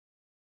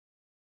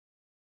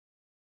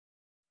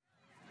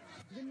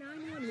The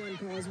 911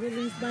 calls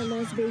released by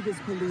Las Vegas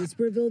police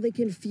reveal the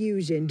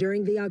confusion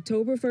during the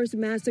October 1st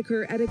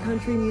massacre at a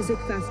country music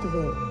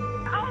festival.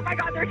 Oh my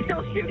God, they're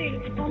still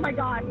shooting. Oh my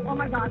God, oh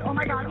my God, oh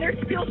my God.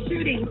 They're still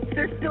shooting.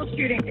 They're still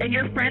shooting. And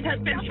your friend has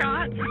been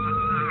shot?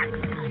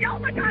 Oh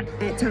my God.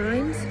 At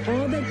times,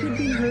 all that could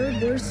be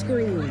heard were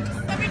screams.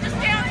 Let me just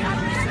stay on top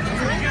of this.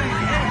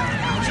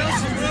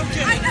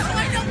 I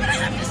know, but I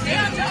have to stay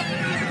on top of it.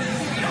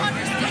 You don't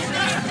understand.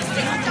 I have to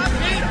stay on top of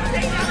it.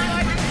 Stay down.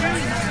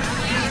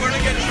 We're going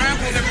to get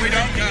trampled if we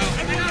don't go.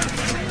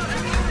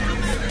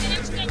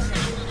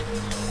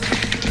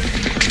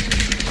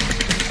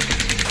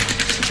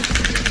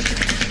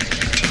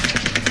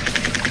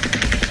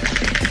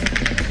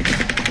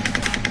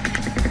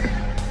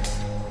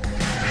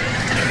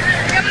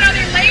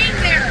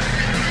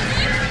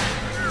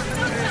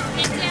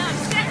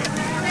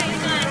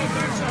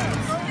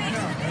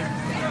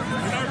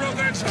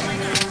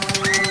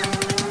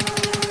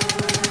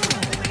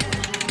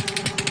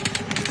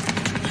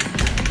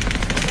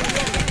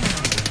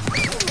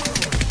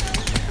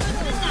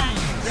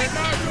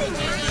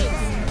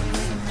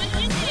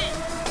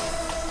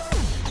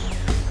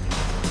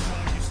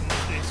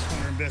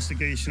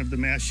 Investigation of the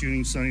mass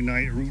shooting Sunday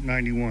night at Route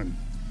 91.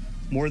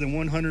 More than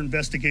 100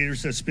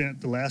 investigators have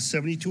spent the last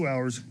 72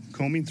 hours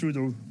combing through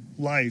the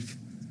life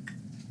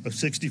of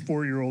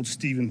 64-year-old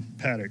Stephen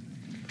Paddock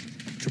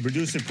to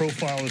produce a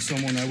profile of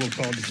someone I will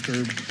call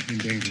disturbed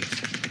and dangerous.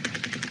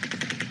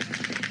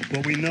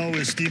 What we know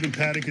is Stephen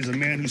Paddock is a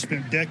man who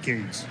spent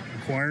decades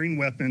acquiring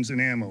weapons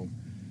and ammo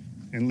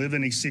and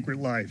living a secret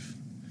life,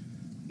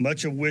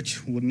 much of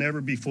which will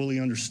never be fully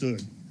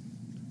understood.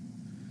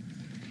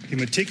 He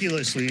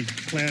meticulously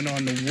planned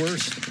on the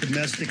worst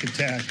domestic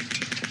attack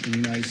in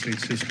United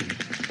States history.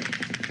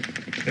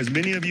 As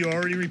many of you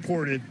already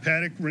reported,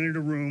 Paddock rented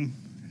a room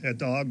at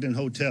the Ogden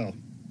Hotel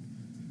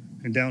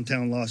in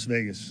downtown Las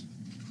Vegas.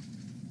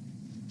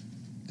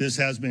 This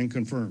has been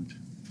confirmed.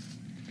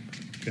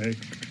 Okay?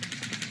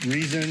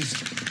 Reasons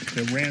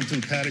that ran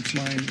through Paddock's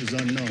mind is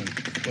unknown,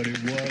 but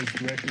it was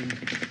directly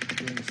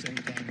during the same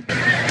time. We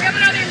have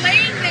another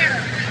lane there.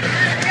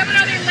 We have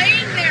another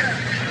lane there.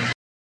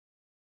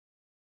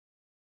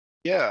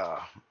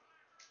 Yeah,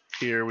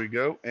 here we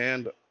go,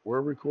 and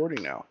we're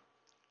recording now.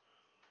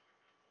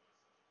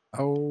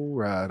 All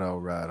right.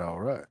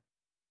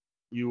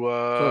 You,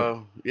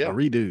 yeah. A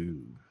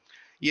redo.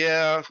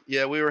 Yeah,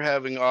 we were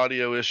having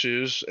audio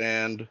issues,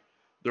 and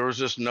there was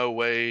just no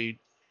way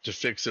to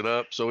fix it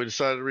up, so we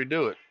decided to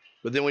redo it.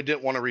 But then we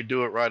didn't want to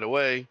redo it right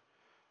away.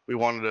 We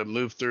wanted to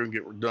move through and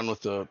get done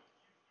with the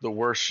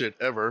worst shit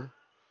ever.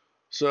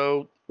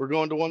 So we're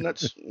going to one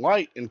that's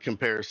light in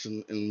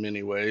comparison in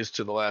many ways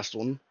to the last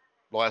one.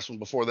 The last one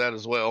before that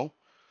as well.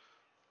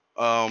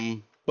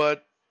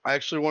 But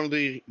actually one of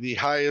the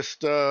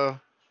highest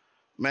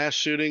mass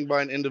shooting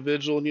by an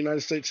individual in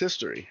United States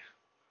history.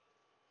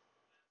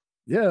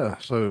 Yeah,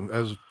 so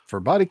as for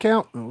body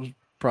count, it was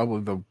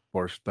probably the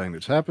worst thing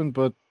that's happened,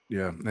 but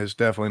yeah, it's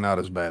definitely not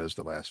as bad as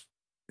the last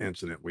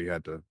incident we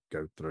had to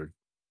go through.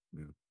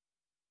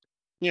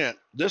 Yeah,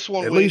 this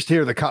one... At least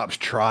here the cops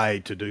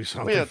tried to do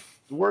something. Yeah,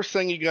 the worst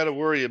thing you got to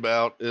worry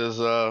about is...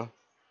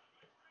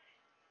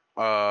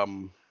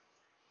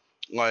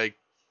 like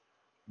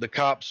the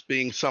cops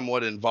being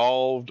somewhat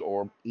involved,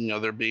 or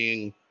there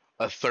being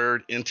a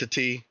third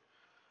entity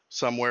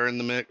somewhere in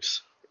the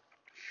mix.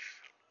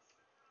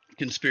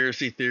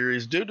 Conspiracy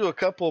theories due to a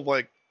couple of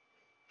like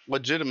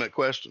legitimate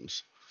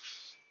questions.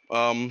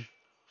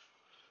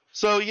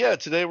 So yeah,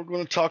 today we're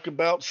going to talk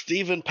about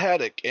Stephen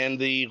Paddock and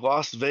the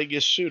Las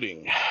Vegas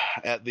shooting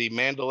at the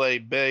Mandalay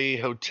Bay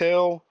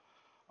Hotel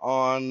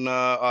on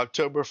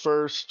October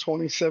 1st,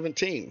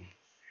 2017.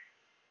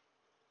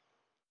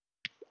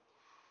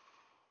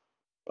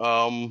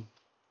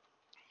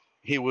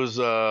 He was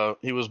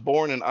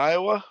born in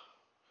Iowa.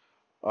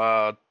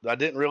 I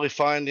didn't really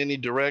find any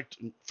direct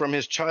from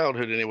his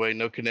childhood anyway,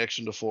 no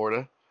connection to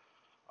Florida.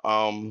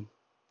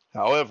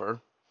 However,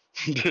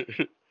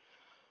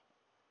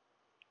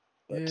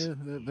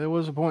 there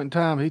was a point in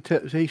time he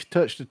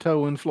touched a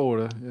toe in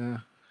Florida. Yeah.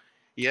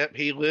 Yep,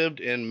 he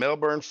lived in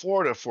Melbourne,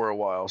 Florida for a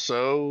while.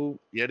 So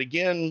yet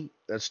again,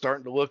 that's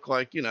starting to look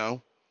like,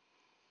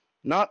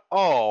 not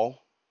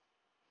all,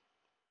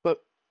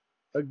 but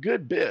a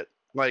good bit.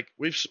 Like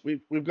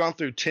we've gone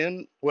through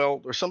 10,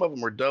 well, or some of them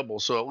were double,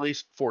 so at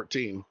least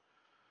 14.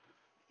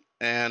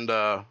 And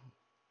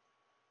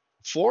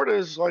Florida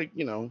is like,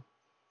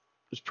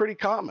 it's pretty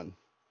common.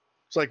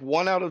 It's like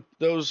 1 out of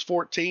those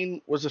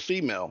 14 was a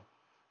female,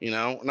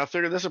 and I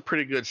figured that's a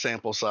pretty good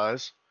sample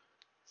size.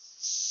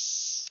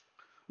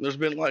 There's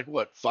been like,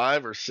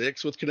 5 or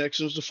 6 with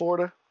connections to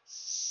Florida?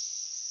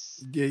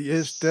 Yeah,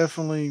 it's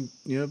definitely,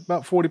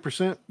 about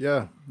 40%.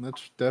 Yeah,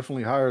 that's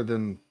definitely higher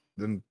than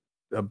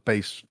a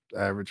base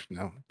average.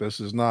 No,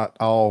 this is not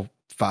all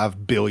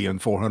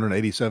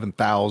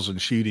 5,487,000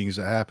 shootings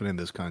that happen in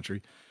this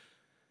country,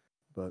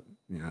 but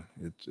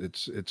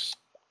it's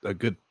a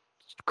good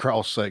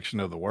cross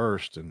section of the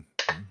worst, and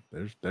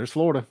there's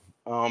Florida.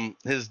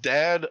 His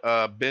dad,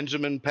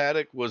 Benjamin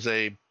Paddock, was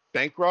a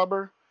bank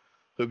robber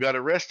who got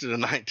arrested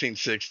in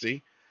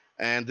 1960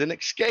 and then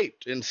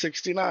escaped in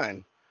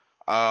 69.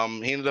 He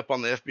ended up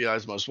on the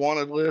FBI's most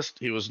wanted list.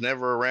 He was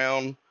never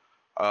around.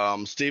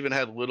 Stephen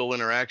had little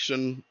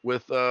interaction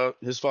with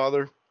his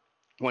father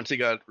once he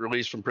got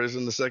released from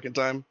prison the second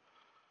time.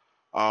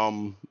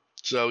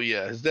 So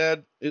yeah, his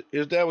dad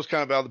was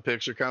kind of out of the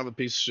picture, kind of a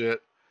piece of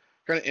shit.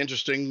 Kind of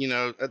interesting,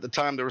 at the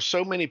time there were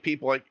so many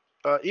people, like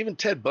even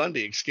Ted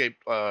Bundy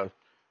escaped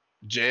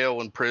jail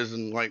and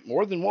prison like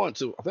more than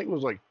once. I think it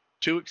was like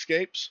 2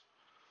 escapes.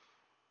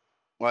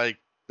 Like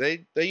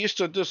they used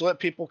to just let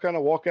people kind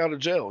of walk out of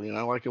jail,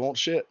 like it won't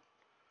shit.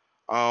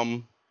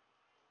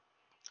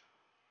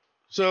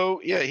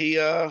 So yeah, he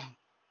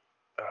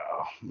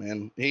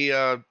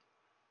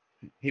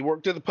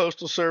worked at the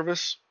Postal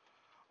Service.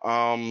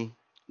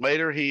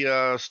 Later, he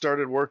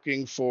started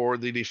working for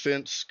the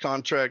Defense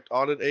Contract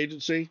Audit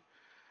Agency.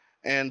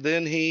 And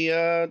then he,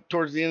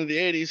 towards the end of the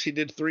 80s, he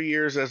did 3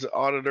 years as an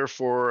auditor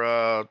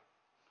for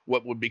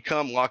what would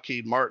become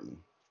Lockheed Martin.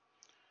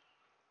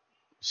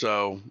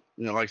 So,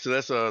 like I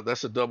said,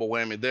 that's a double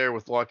whammy there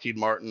with Lockheed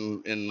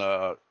Martin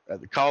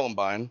at the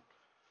Columbine.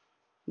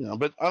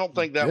 But I don't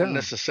think that would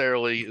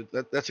necessarily,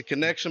 that's a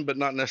connection, but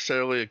not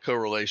necessarily a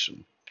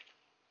correlation.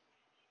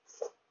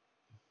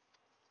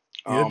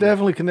 It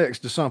definitely connects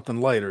to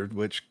something later,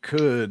 which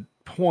could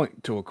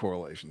point to a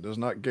correlation. Does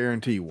not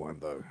guarantee one,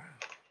 though.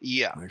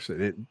 Yeah, like I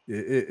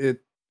said,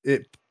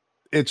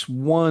 it's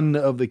one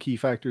of the key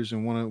factors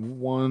and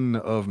one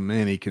of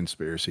many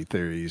conspiracy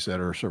theories that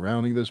are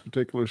surrounding this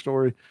particular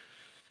story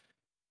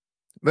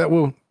that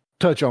we'll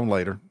touch on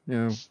later.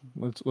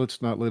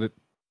 Let's not let it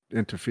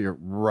interfere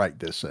right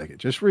this second.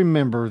 Just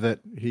remember that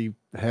he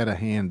had a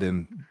hand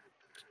in,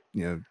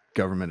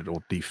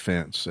 governmental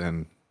defense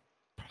and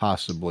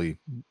possibly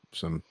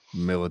some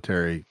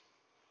military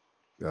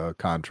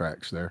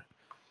contracts there.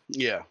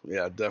 Yeah,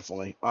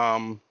 definitely.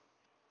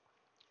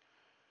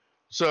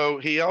 So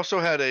he also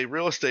had a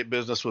real estate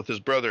business with his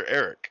brother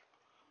Eric.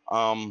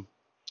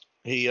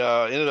 He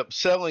ended up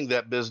selling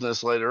that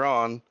business later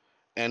on,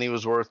 and he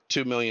was worth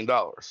 $2 million.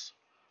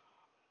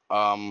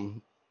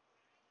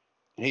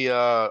 He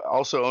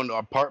also owned an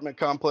apartment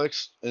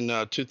complex in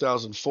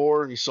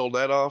 2004. He sold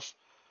that off,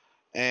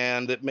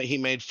 and he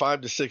made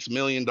 $5 to $6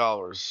 million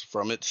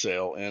from its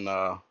sale in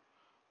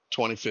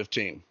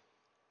 2015.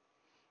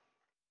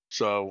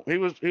 So he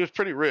was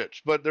pretty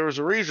rich, but there was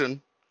a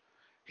reason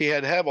he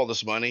had to have all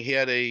this money. He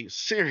had a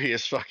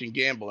serious fucking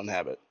gambling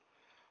habit.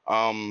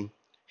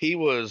 He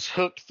was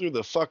hooked through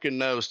the fucking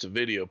nose to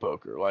video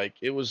poker. Like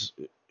he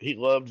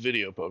loved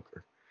video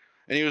poker,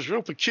 and he was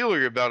real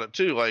peculiar about it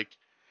too. Like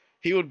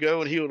he would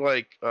go and he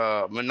would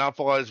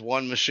monopolize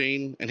one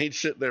machine, and he'd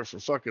sit there for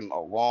fucking a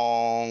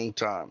long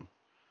time.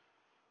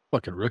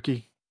 Fucking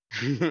rookie.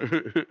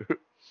 You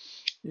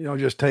don't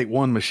just take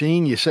one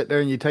machine. You sit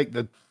there and you take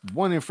the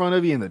one in front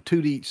of you and the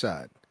 2 to each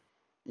side.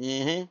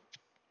 Mm-hmm.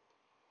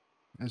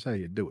 That's how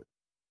you do it.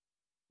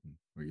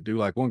 Or you do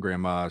like one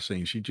grandma I've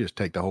seen. She just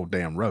take the whole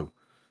damn row.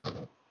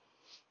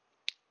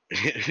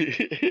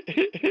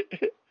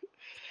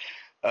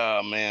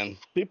 Oh, man.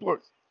 The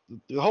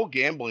whole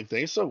gambling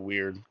thing is so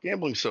weird.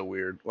 Gambling's so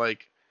weird.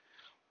 Like,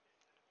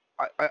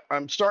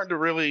 I'm starting to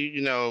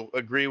really,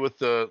 agree with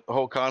the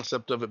whole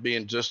concept of it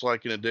being just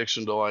like an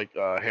addiction to like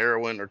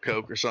heroin or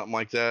coke or something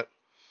like that.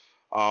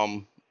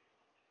 I'm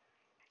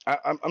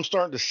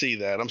starting to see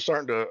that. I'm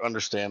starting to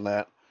understand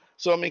that.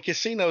 So I mean,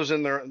 casinos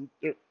in there,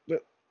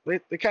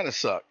 they kind of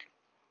suck.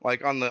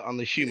 Like on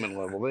the human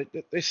level,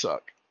 they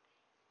suck.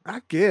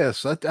 I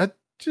guess I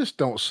just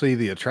don't see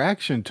the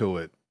attraction to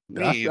it.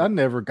 I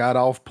never got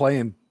off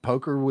playing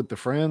poker with the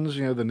friends.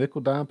 The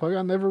nickel dime poker.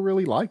 I never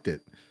really liked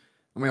it.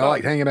 I mean, I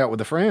like hanging out with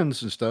the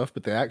friends and stuff,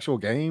 but the actual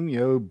game,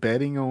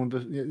 betting on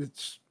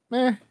it's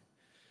meh.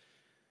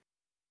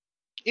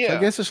 Yeah. So I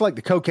guess it's like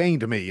the cocaine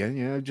to me.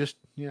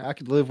 I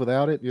could live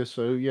without it.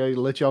 So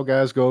let y'all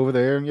guys go over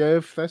there, and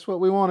if that's what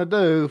we want to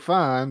do,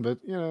 fine. But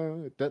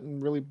it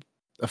doesn't really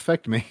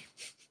affect me.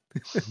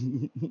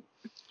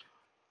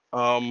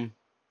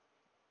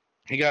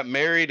 He got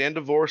married and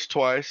divorced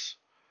twice.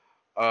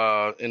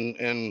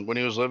 And when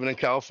he was living in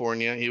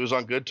California, he was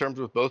on good terms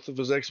with both of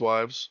his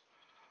ex-wives.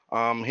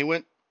 He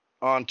went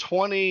on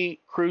 20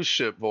 cruise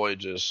ship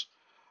voyages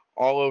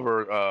all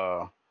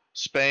over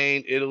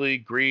Spain, Italy,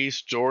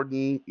 Greece,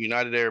 Jordan,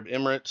 United Arab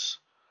Emirates.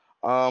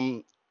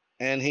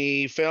 And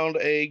he found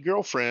a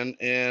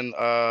girlfriend in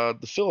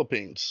the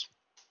Philippines.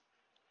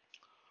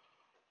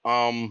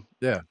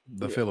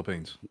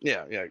 Philippines.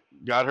 Yeah.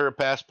 Got her a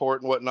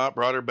passport and whatnot,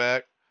 brought her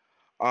back.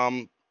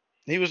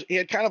 He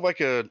had kind of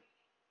like a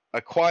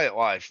quiet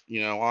life,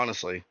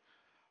 honestly.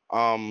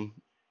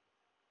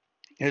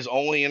 His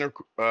only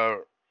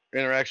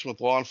interaction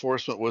with law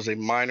enforcement was a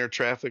minor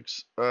traffic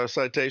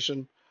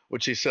citation,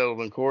 which he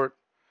settled in court.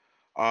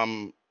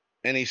 And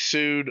he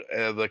sued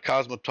the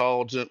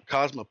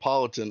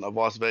Cosmopolitan of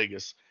Las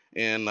Vegas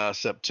in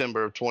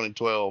September of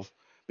 2012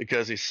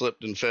 because he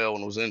slipped and fell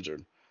and was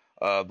injured.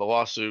 The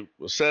lawsuit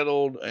was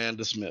settled and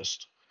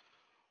dismissed.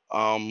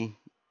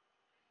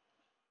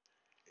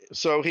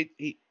 So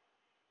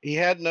he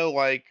had no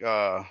like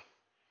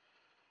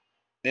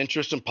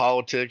interest in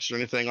politics or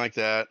anything like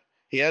that.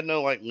 He had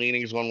no like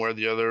leanings one way or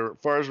the other. As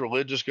far as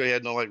religious go, he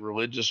had no like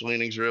religious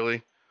leanings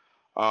really.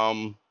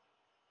 Um,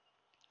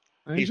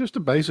 He's just a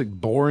basic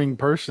boring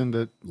person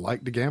that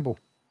liked to gamble.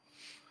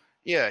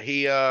 yeah,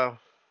 he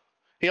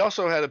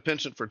also had a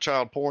penchant for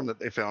child porn that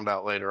they found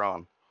out later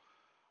on.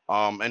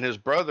 And his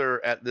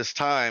brother at this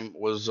time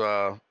was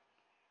at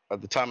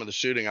the time of the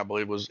shooting, I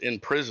believe, was in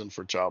prison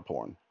for child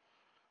porn.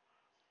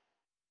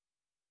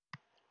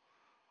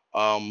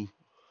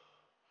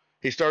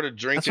 He started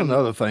drinking. That's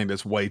another thing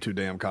that's way too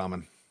damn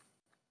common.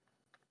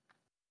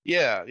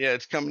 Yeah,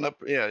 it's coming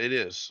up. Yeah, it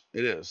is.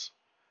 It is.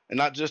 And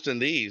not just in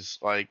these,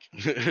 like,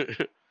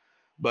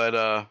 but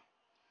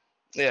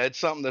yeah, it's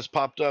something that's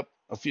popped up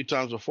a few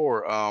times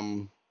before.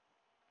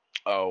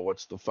 Oh,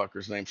 what's the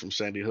fucker's name from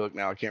Sandy Hook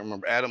now? I can't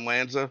remember. Adam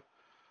Lanza.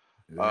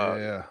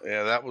 Yeah.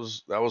 Yeah, that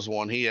was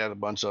one. He had a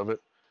bunch of it.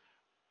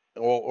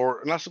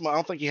 Or not so much, I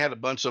don't think he had a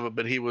bunch of it,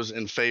 but he was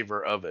in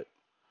favor of it.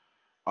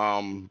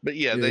 But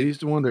yeah, he's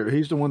the one that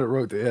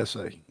wrote the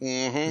essay.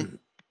 Mm-hmm.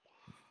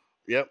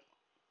 Yep.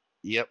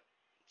 Yeah,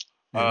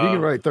 you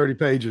can write 30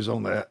 pages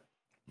on that.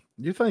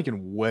 You're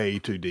thinking way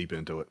too deep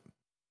into it.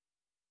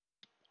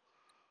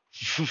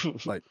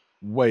 Like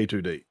way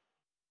too deep.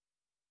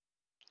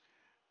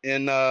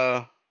 In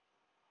the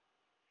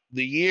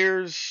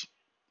years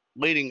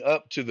leading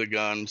up to the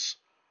guns,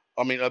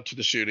 up to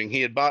the shooting, he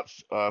had bought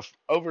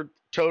over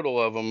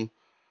total of them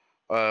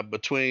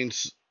between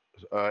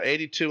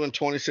 82 and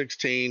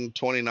 2016,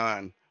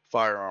 29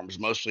 firearms,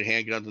 mostly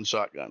handguns and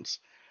shotguns.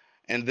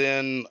 And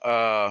then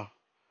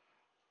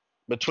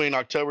between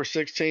October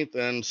 16th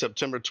and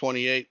September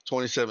 28th,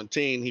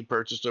 2017, he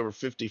purchased over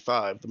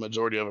 55, the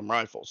majority of them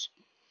rifles.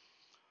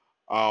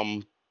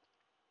 And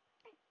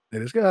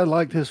this guy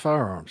liked his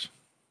firearms.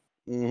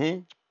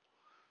 Mm-hmm.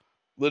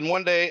 Then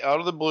one day, out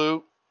of the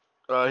blue,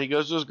 he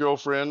goes to his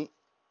girlfriend,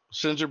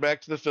 sends her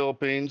back to the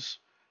Philippines,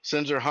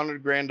 sends her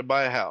 $100,000 to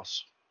buy a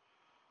house.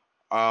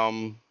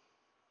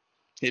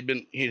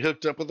 He'd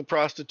hooked up with a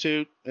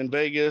prostitute in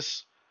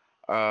Vegas,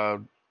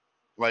 so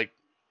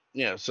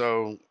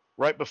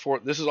right before,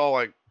 this is all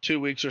like 2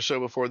 weeks or so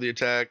before the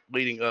attack,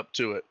 leading up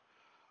to it.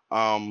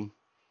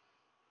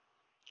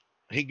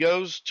 He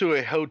goes to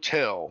a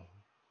hotel.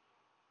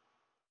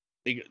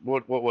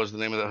 What was the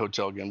name of that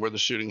hotel again, where the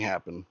shooting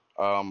happened?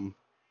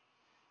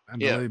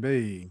 Mandalay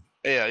Bay.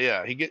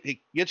 Yeah. He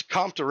gets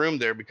comped a room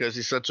there because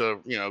he's such a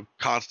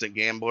constant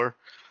gambler.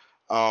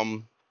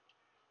 And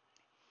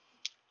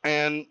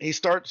he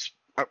starts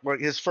like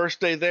his first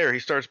day there. He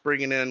starts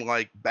bringing in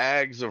like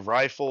bags of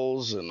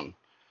rifles and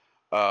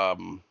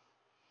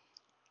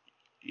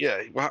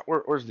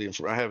where's the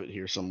info? I have it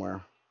here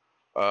somewhere.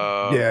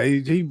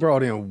 He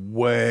brought in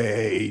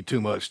way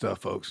too much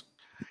stuff, folks.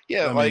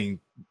 Yeah, I mean,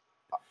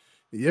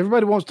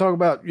 everybody wants to talk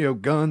about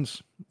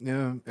guns,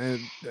 and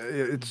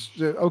it's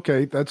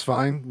okay. That's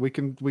fine. We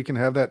can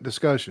have that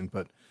discussion.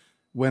 But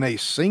when a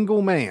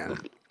single man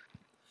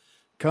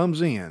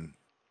comes in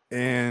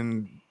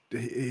and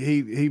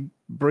he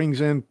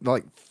brings in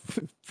like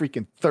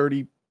freaking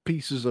 30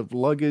 pieces of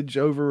luggage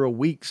over a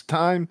week's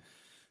time,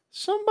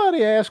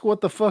 somebody ask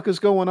what the fuck is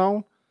going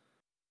on.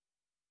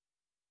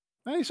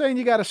 I ain't saying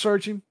you got to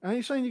search him. I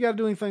ain't saying you got to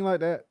do anything like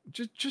that.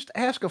 Just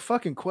ask a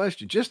fucking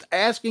question. Just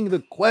asking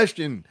the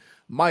question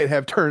might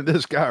have turned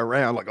this guy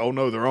around. Like, oh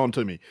no, they're on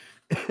to me.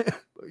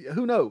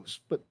 Who knows?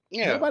 But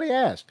nobody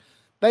asked.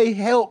 They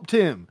helped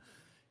him.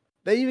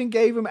 They even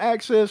gave him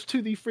access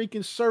to the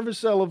freaking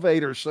service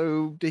elevator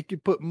so they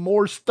could put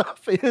more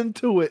stuff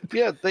into it.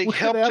 Yeah, they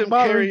helped him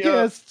carry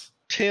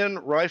 10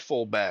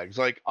 rifle bags,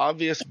 like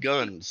obvious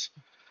guns.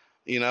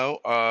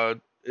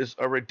 Is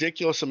a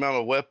ridiculous amount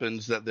of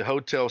weapons that the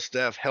hotel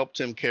staff helped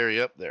him carry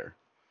up there.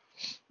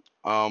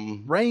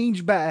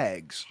 Range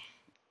bags.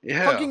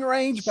 Yeah. Fucking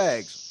range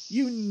bags.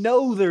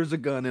 There's a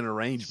gun in a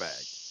range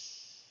bag.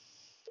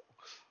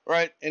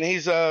 Right. And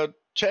he's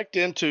checked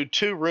into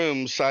 2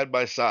 rooms side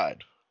by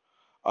side.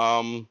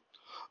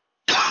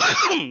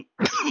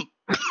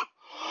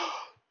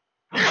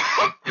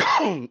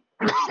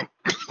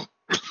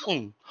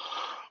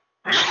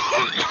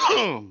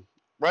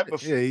 Right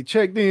before. Yeah, he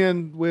checked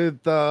in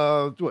with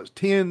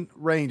 10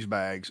 range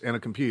bags and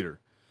a computer.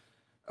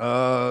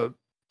 4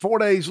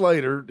 days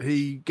later,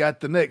 he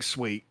got the next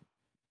suite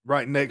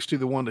right next to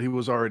the one that he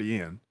was already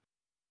in.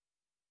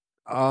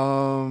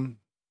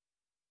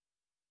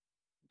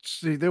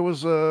 See, there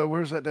was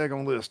where's that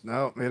daggone list?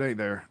 No, it ain't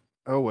there.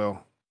 Oh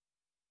well.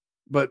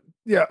 But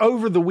yeah,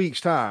 over the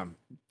week's time,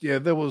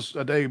 there was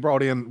a day he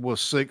brought in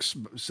was six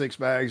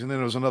bags, and then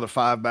there was another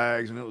 5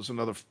 bags, and it was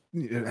another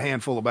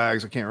handful of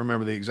bags. I can't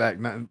remember the exact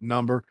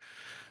number,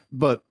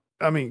 but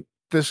I mean,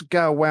 this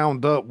guy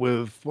wound up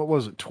with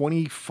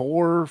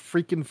 24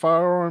 freaking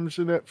firearms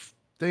in that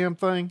damn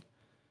thing.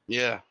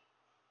 Yeah,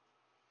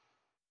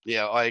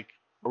 like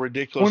a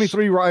ridiculous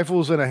 23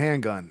 rifles and a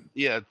handgun.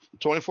 Yeah,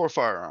 24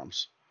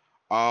 firearms.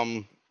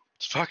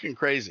 It's fucking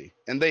crazy.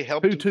 And they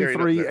helped him carry it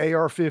up there. 223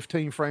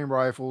 AR-15 frame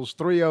rifles,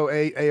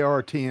 308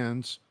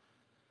 AR-10s.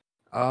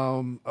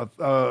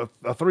 A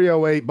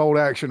 308 bolt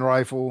action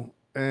rifle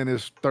and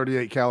his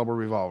 38 caliber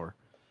revolver.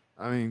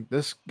 I mean,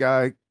 this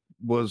guy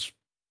was,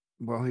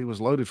 well, he was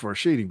loaded for a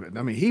shooting, but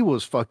I mean, he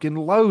was fucking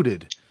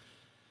loaded.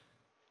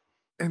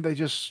 And they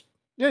just,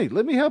 hey,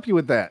 let me help you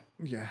with that.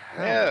 Yeah.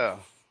 Yeah.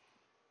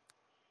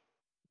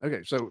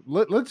 Okay, so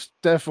let's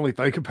definitely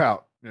think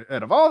about,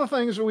 out of all the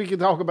things that we can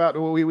talk about,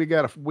 we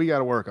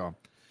gotta work on.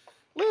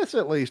 Let's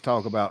at least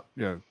talk about,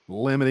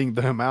 limiting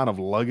the amount of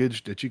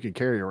luggage that you can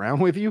carry around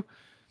with you.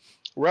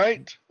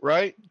 Right.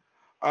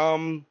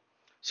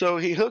 So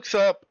he hooks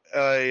up. He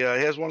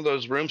has one of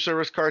those room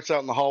service carts out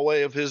in the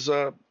hallway of his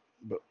in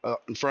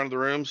front of the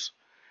rooms,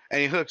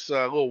 and he hooks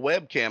a little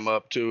webcam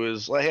up to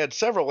his. He had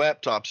several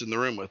laptops in the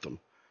room with him,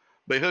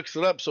 but he hooks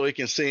it up so he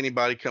can see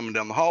anybody coming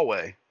down the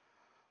hallway.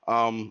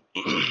 Then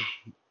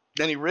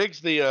he rigs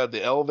the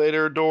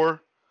elevator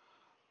door,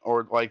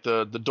 or like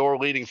the door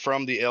leading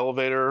from the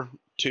elevator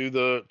to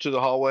the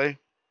hallway,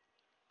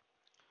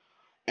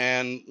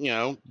 and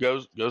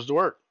goes to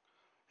work.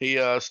 He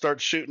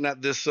starts shooting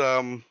at this.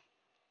 It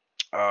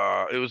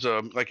was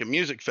like a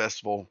music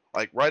festival,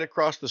 like right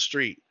across the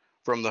street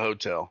from the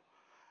hotel.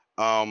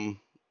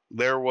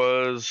 There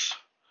was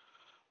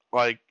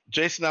like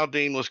Jason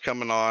Aldean was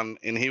coming on,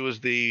 and he was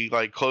the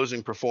like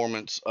closing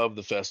performance of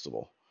the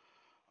festival.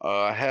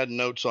 I had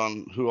notes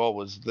on who all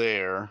was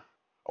there,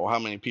 or how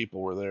many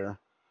people were there,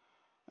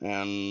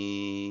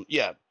 and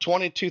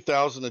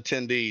 22,000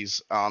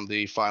 attendees on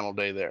the final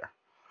day there.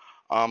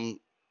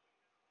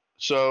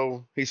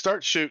 So he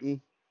starts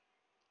shooting.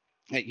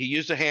 He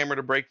used a hammer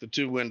to break the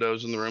two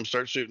windows in the room.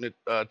 Starts shooting at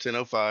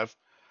 10:05.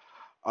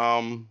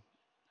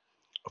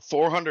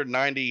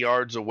 490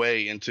 yards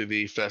away into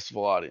the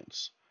festival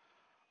audience.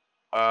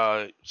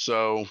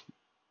 So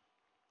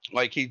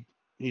like he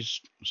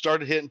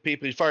started hitting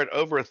people. He fired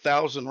over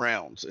 1,000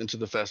 rounds into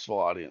the festival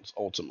audience.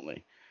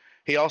 Ultimately,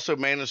 he also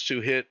managed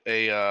to hit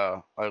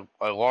a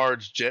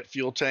large jet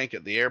fuel tank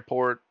at the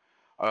airport,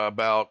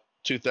 about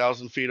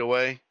 2,000 feet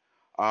away.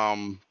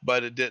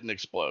 But it didn't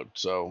explode.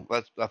 So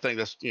I think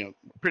that's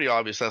pretty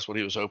obvious. That's what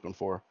he was hoping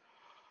for.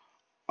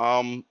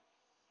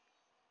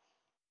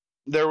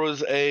 There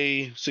was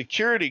a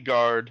security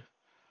guard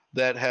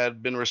that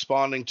had been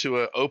responding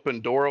to an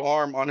open door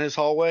alarm on his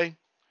hallway,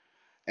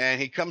 and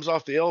he comes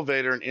off the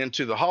elevator and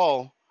into the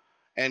hall,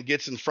 and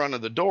gets in front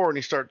of the door, and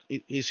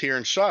he's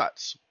hearing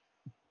shots.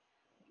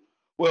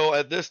 Well,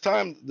 at this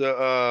time,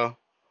 the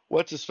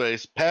what's his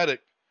face,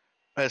 Paddock,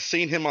 has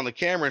seen him on the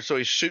camera, so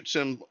he shoots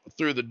him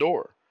through the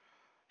door.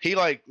 He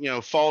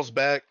falls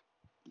back,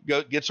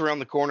 gets around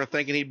the corner,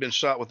 thinking he'd been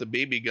shot with a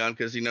BB gun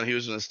because he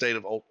was in a state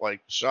of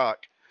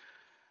shock,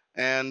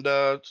 and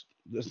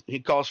he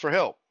calls for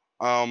help.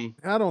 I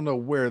don't know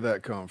where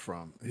that come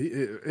from.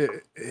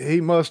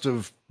 He must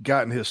have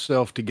gotten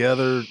himself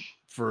together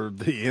for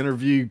the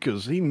interview,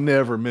 because he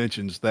never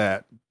mentions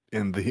that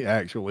in the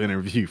actual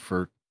interview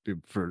for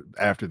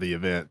after the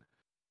event.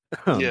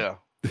 Yeah.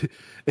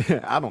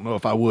 I don't know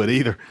if I would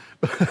either.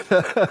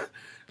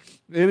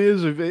 in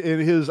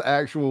his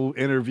actual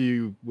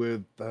interview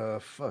with I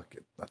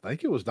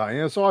think it was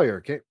Diane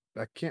Sawyer.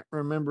 I can't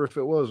remember if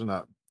it was or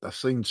not. I've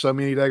seen so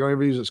many daggone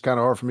interviews. It's kind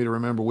of hard for me to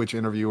remember which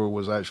interviewer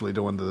was actually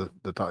doing the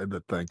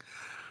thing.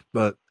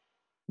 But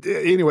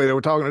anyway, they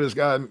were talking to this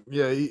guy, and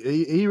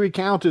he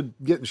recounted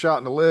getting shot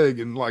in the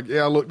leg, and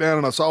I looked down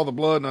and I saw the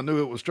blood and I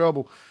knew it was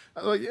trouble. I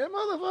was like, yeah,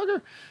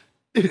 motherfucker.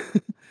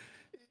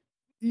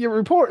 Your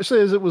report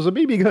says it was a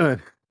BB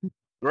gun.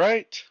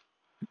 Right.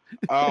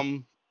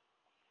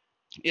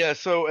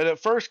 So at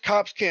first,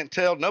 cops can't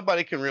tell.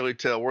 Nobody can really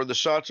tell where the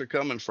shots are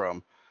coming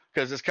from,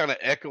 because it's kind of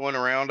echoing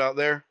around out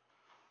there.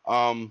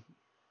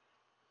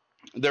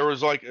 There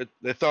was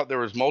they thought there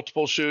was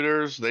multiple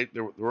shooters. They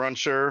were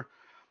unsure,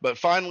 but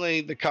finally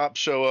the cops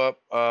show up.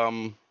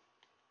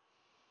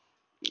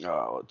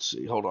 Let's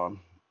see. Hold on.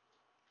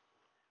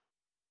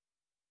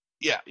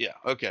 Yeah.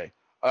 Okay.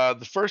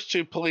 The first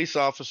two police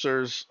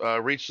officers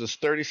reached the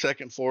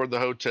 32nd floor of the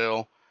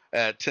hotel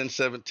at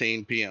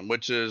 10:17 p.m.,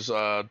 which is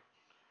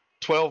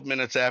 12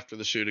 minutes after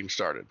the shooting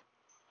started.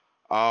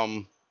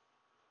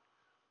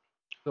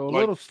 So a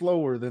little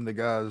slower than the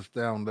guys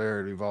down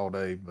there at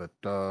Uvalde, but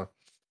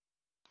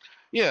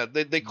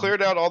they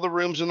cleared out all the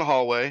rooms in the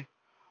hallway,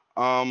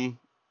 and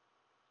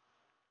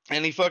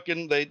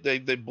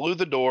they blew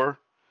the door,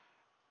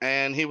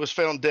 and he was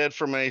found dead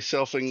from a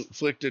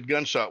self-inflicted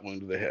gunshot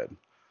wound to the head.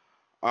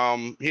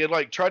 He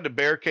had tried to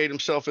barricade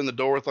himself in the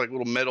door with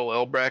little metal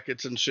L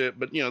brackets and shit,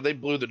 but they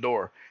blew the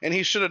door, and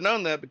he should have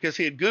known that because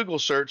he had Google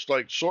searched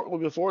shortly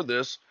before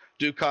this,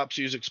 do cops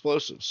use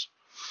explosives?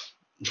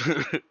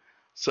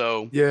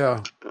 So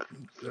yeah,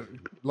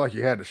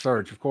 you had to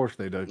search. Of course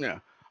they do. Yeah.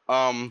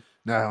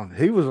 Now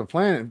he was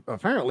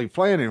apparently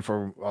planning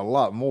for a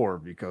lot more,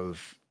 because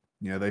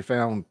they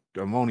found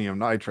ammonium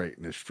nitrate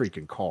in his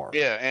freaking car.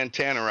 Yeah, and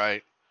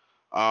tannerite.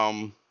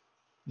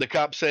 The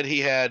cop said he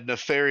had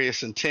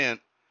nefarious intent,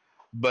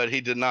 but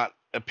he did not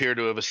appear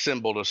to have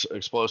assembled an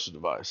explosive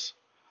device.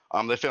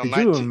 They found.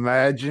 Could you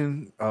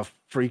imagine a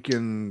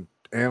freaking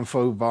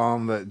ammo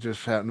bomb that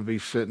just happened to be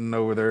sitting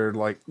over there,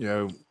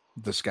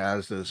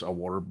 disguised as a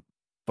water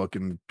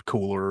fucking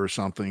cooler or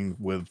something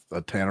with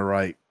a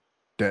tannerite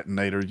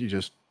detonator. You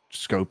just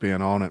scope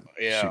in on it,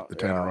 shoot the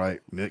tannerite,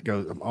 and it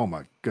goes. Oh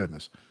my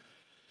goodness!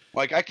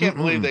 Like, I can't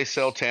believe they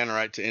sell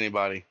tannerite to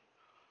anybody.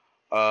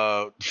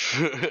 That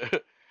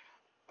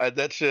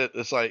shit,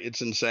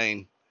 it's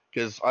insane.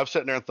 Because I've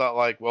sat there and thought,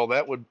 like, well,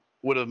 that would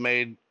have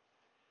made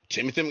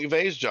Timothy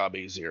McVeigh's job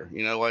easier.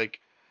 You know, like,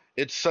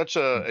 it's so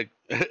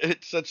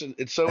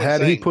insane.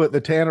 Had he put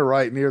the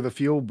tannerite near the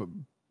fuel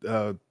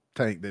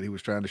tank that he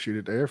was trying to shoot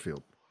at the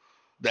airfield,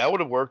 that would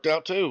have worked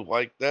out too.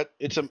 Like that,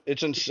 it's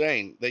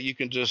insane that you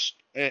can just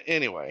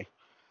anyway.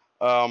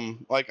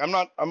 Like I'm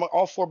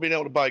all for being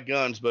able to buy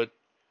guns, but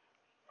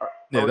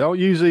don't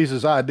use these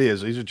as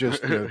ideas. These are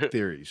just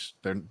theories.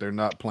 They're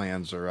not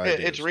plans or ideas.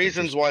 It's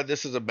reasons why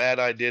this is a bad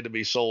idea to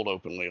be sold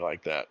openly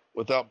like that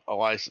without a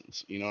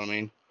license. You know what I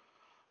mean?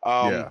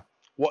 Yeah.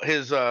 What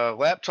his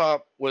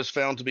laptop was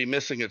found to be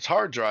missing its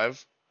hard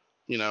drive.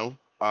 You know,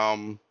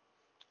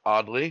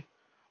 oddly,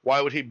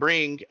 why would he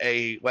bring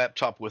a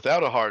laptop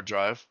without a hard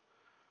drive?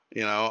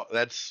 You know,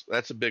 that's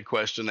a big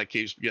question that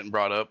keeps getting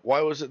brought up.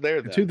 Why was it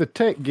there then? To the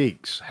tech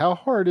geeks, how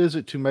hard is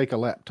it to make a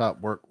laptop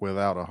work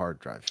without a hard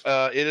drive?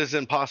 It is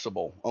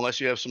impossible unless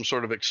you have some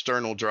sort of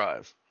external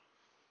drive,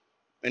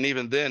 and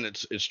even then,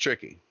 it's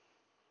tricky.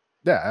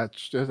 Yeah,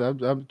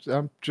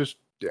 I'm just.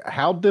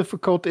 How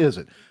difficult is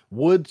it?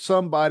 Would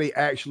somebody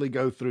actually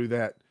go through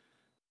that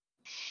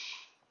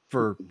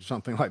for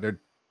something like that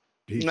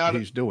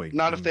he's doing?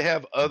 Not if they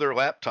have other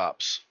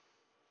laptops,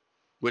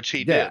 which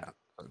he did.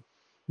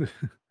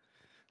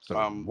 So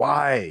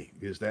why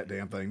is that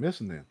damn thing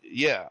missing then?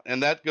 Yeah,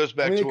 and that goes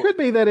back to it could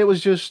be that it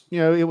was just,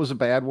 it was a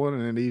bad one,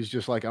 and he's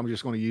just like, I'm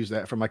just going to use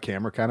that for my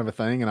camera kind of a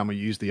thing, and I'm going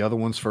to use the other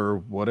ones for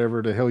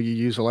whatever the hell you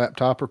use a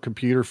laptop or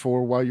computer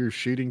for while you're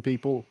shooting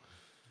people.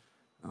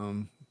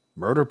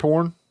 Murder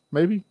porn,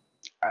 maybe?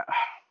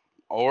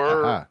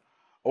 Or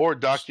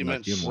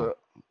documents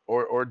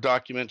or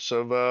documents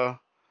of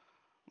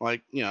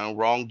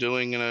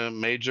wrongdoing in a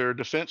major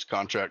defense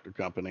contractor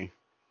company.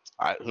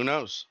 Who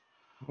knows?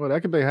 Well,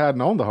 that could be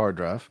hiding on the hard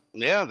drive.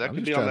 Yeah, that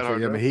could be on that hard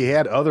drive. I mean, he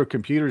had other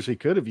computers he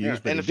could have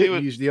used, but he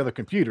didn't use the other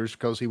computers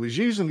because he was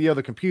using the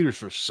other computers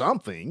for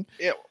something.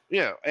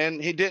 Yeah,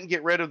 and he didn't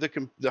get rid of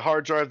the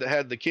hard drive that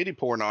had the kiddie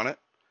porn on it.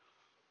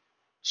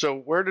 So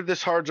where did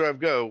this hard drive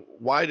go?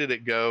 Why did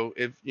it go?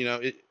 If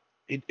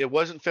it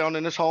wasn't found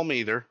in his home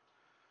either.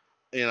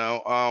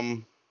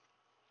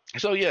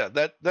 So yeah,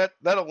 that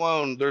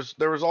alone,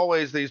 there was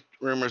always these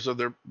rumors of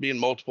there being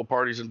multiple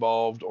parties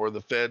involved, or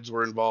the feds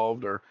were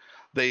involved, or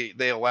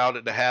they allowed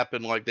it to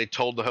happen. Like they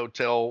told the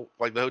hotel,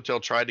 like the hotel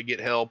tried to get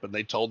help, and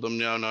they told them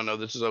no,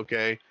 this is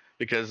okay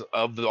because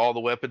of all the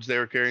weapons they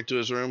were carrying to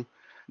his room.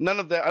 None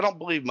of that. I don't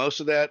believe most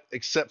of that,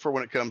 except for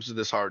when it comes to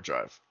this hard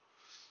drive.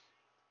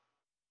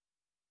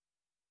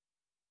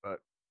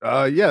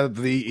 Yeah,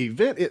 the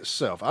event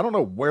itself, I don't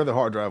know where the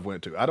hard drive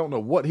went to. I don't know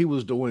what he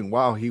was doing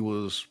while he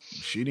was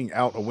shooting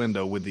out a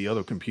window with the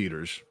other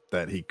computers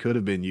that he could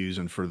have been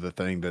using for the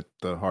thing that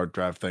the hard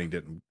drive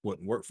thing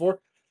wouldn't work for.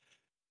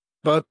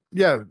 But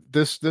yeah,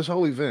 this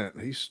whole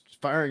event, he's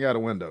firing out a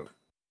window.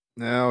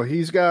 Now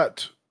he's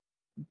got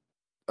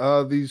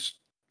these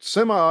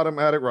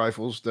semi-automatic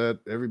rifles that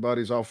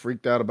everybody's all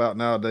freaked out about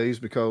nowadays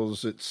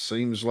because it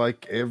seems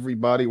like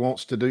everybody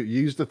wants to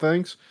use the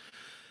things.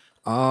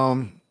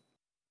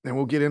 And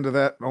we'll get into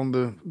that on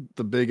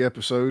the big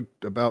episode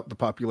about the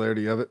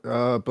popularity of it.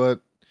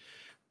 But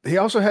he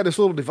also had this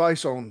little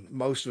device on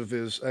most of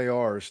his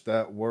ARs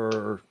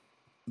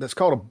that's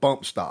called a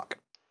bump stock.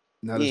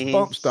 Now, this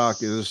bump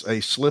stock is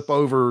a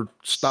slip-over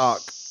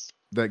stock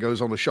that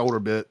goes on the shoulder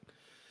bit,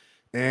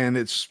 and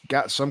it's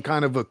got some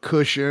kind of a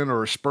cushion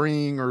or a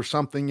spring or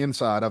something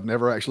inside. I've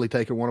never actually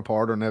taken one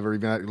apart or never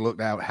even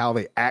looked at how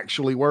they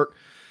actually work.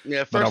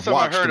 Yeah, first time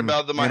I heard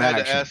about them, I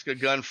had to ask a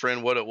gun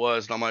friend what it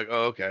was, and I'm like,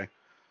 oh, okay.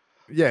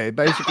 Yeah, it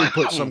basically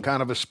puts some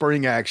kind of a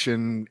spring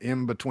action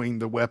in between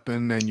the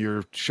weapon and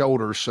your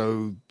shoulder,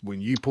 so when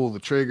you pull the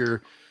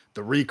trigger,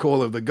 the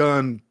recoil of the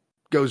gun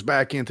goes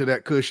back into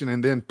that cushion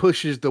and then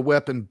pushes the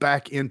weapon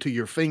back into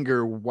your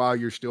finger while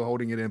you're still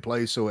holding it in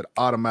place, so it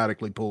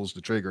automatically pulls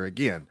the trigger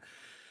again.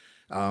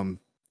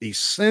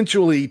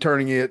 Essentially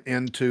turning it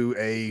into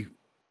a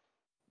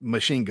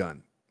machine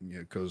gun,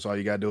 because all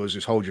you got to do is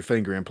just hold your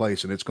finger in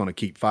place and it's going to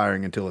keep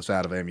firing until it's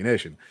out of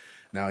ammunition.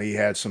 Now, he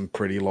had some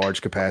pretty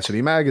large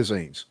capacity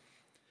magazines.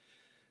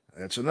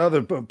 That's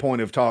another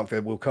point of talk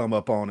that will come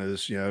up on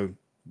is,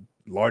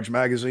 large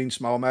magazines,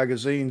 small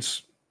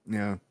magazines,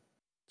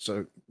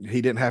 so he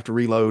didn't have to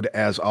reload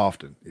as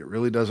often. It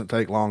really doesn't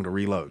take long to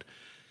reload.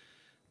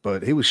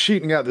 But he was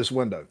shooting out this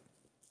window,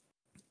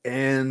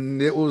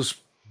 and it was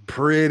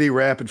pretty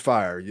rapid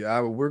fire. Yeah,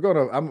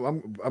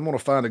 I'm gonna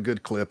find a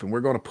good clip, and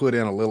we're gonna put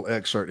in a little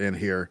excerpt in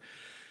here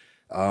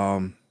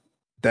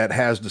that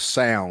has the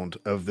sound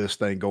of this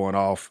thing going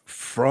off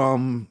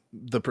from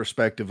the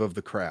perspective of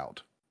the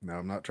crowd. Now,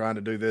 I'm not trying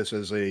to do this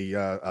as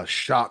a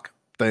shock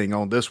thing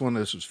on this one.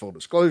 This is full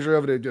disclosure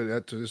of it.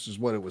 This is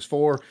what it was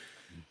for.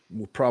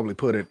 We'll probably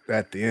put it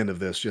at the end of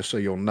this just so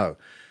you'll know.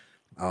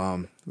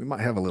 We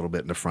might have a little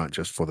bit in the front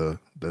just for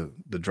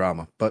the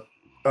drama, but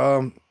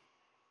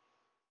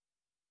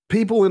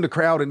people in the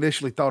crowd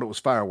initially thought it was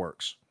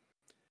fireworks.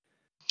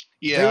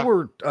 Yeah. They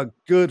were a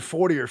good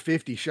 40 or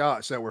 50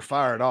 shots that were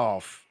fired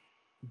off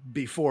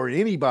before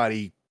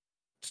anybody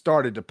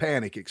started to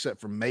panic, except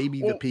for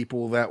maybe the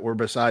people that were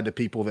beside the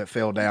people that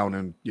fell down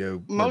and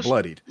were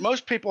bloodied.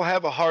 Most people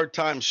have a hard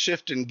time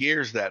shifting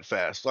gears that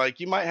fast. Like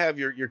you might have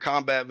your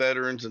combat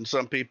veterans and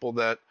some people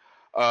that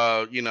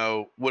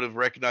would have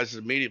recognized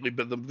it immediately,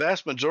 but the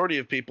vast majority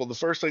of people, the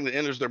first thing that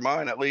enters their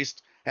mind, at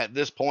least at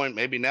this point,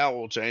 maybe now it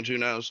will change, who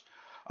knows,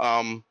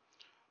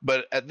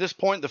 but at this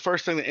point, the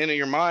first thing that enters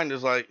your mind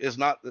is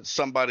not that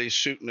somebody's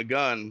shooting a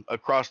gun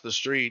across the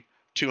street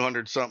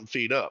 200 something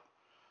feet up,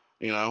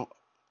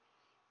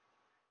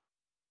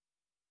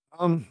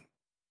 Well,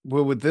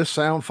 with this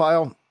sound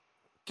file,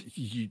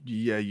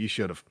 you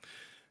should have.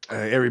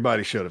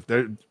 Everybody should have.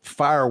 There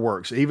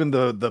fireworks, even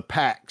the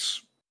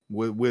packs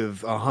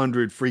with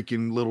 100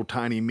 freaking little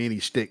tiny mini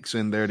sticks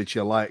in there that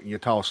you light and you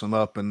toss them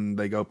up and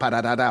they go pa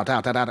da da da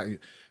da da da.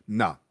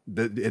 No,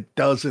 it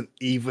doesn't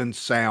even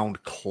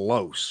sound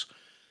close.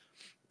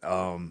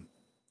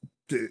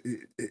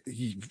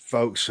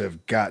 Folks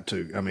have got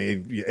to. I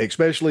mean,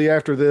 especially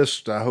after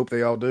this, I hope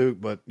they all do.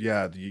 But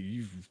yeah,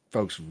 you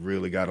folks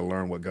really got to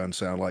learn what guns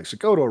sound like. So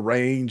go to a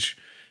range,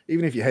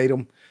 even if you hate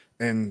them,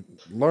 and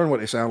learn what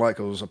they sound like,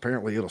 because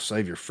apparently it'll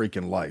save your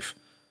freaking life.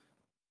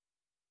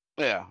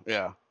 Yeah,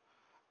 yeah.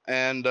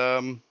 And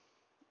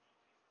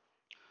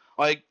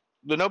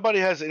nobody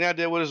has any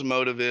idea what his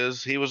motive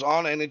is. He was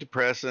on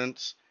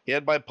antidepressants. He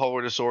had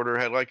bipolar disorder.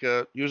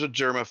 He was a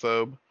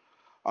germaphobe.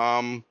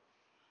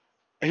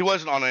 He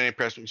wasn't on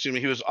antidepressants. Excuse me.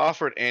 He was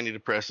offered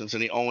antidepressants,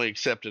 and he only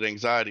accepted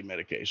anxiety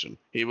medication.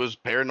 He was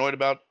paranoid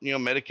about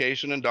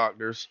medication and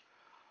doctors.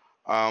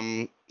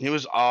 He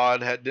was odd.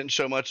 Didn't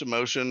show much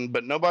emotion,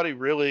 but nobody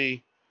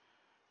really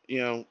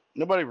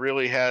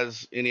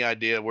has any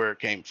idea where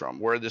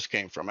this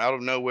came from. Out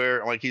of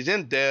nowhere, like he's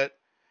in debt,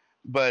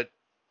 but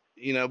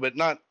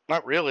not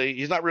really.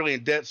 He's not really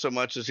in debt so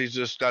much as he's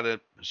just got a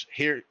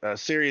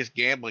serious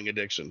gambling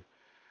addiction.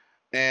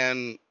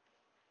 And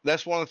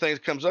that's one of the things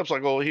that comes up. It's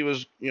like, well, he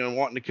was,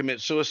 wanting to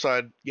commit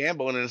suicide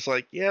gambling. And it's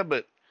like, yeah,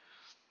 but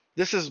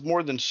this is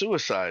more than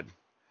suicide.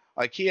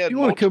 Like he had, you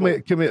want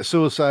to commit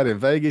suicide in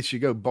Vegas, you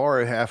go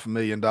borrow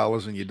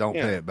 $500,000 and you don't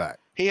pay it back.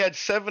 He had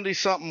 70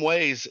 something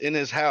ways in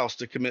his house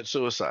to commit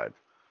suicide,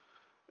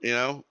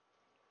 Well,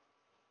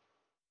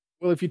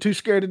 if you're too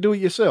scared to do it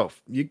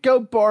yourself, you go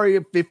borrow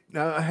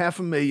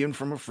 $500,000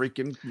 from a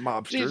freaking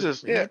mobster.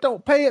 Jesus, and you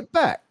don't pay it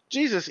back.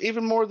 Jesus,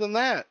 even more than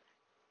that.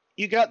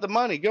 You got the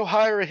money. Go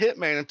hire a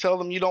hitman and tell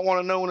them you don't want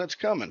to know when it's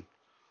coming.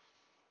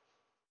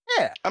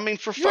 Yeah. I mean,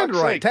 for fuck's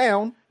sake. Right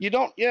town. You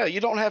don't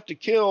have to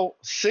kill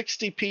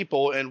 60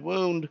 people and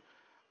wound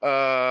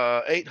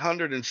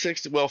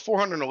 860. Well,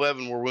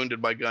 411 were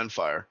wounded by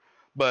gunfire,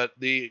 but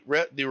the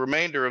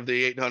remainder of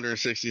the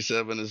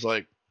 867 is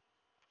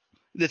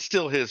it's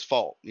still his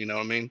fault. You know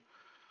what I mean?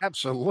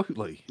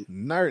 Absolutely.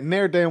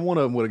 Near damn one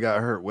of them would have got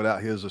hurt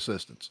without his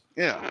assistance.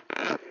 Yeah.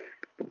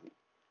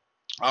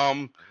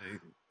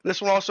 This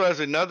one also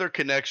has another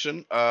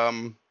connection.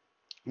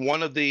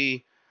 One of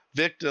the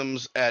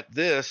victims at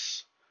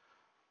this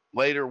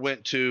later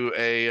went to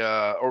this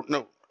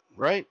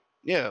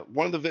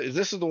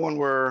is the one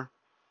where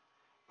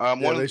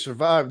they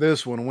survived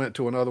this one and went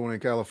to another one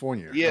in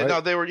California. Yeah, right? No,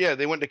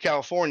 they went to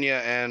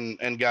California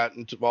and got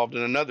involved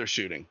in another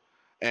shooting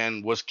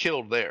and was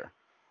killed there.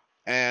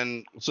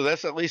 And so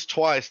that's at least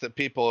twice that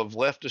people have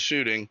left a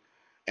shooting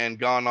and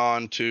gone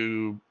on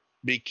to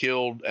be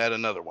killed at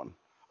another one.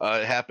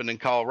 It happened in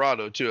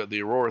Colorado too, at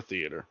the Aurora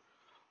Theater.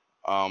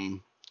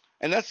 And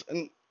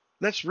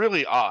that's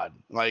really odd.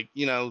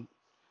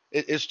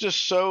 It's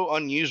just so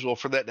unusual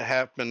for that to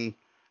happen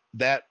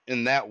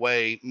in that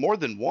way more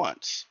than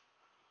once.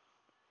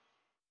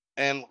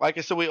 And like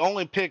I said, we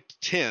only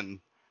picked 10,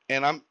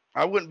 and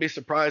I wouldn't be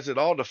surprised at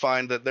all to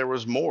find that there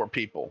was more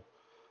people.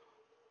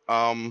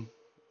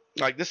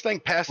 This thing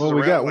passes. Well,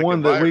 we around got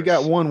one that we got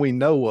virus. one we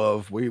know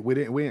of. We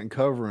didn't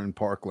cover in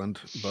Parkland,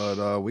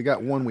 but we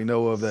got one we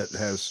know of that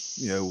has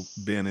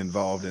been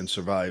involved and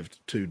survived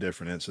 2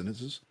 different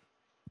incidences.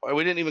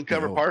 We didn't even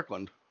cover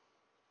Parkland.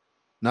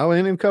 No, we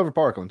didn't even cover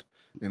Parkland,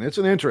 and it's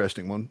an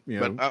interesting one.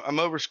 But I'm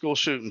over school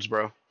shootings,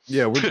 bro.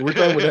 Yeah, we're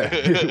done with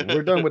that.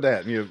 We're done with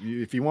that.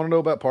 If you want to know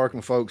about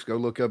Parkland, folks, go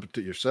look up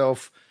to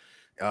yourself.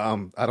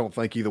 I don't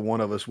think either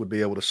one of us would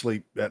be able to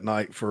sleep at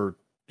night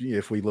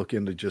if we look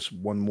into just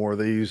one more of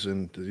these.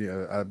 And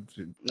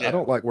I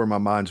don't like where my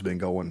mind's been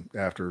going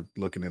after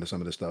looking into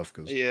some of this stuff,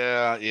 because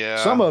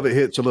some of it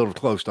hits a little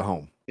close to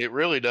home. It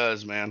really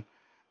does, man.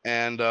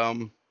 And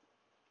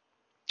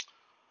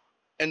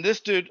this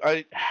dude,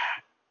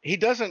 he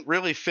doesn't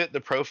really fit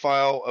the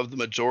profile of the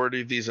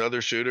majority of these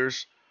other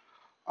shooters.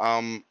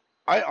 I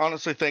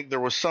honestly think there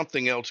was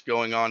something else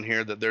going on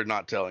here that they're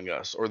not telling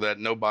us, or that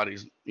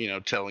nobody's,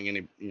 telling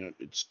any,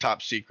 it's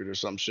top secret or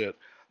some shit.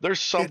 There's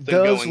something going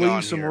on here. It does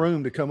leave some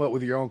room to come up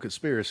with your own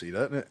conspiracy,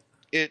 doesn't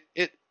it?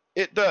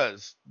 It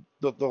does.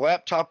 The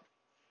laptop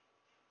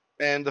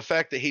and the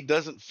fact that he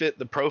doesn't fit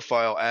the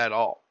profile at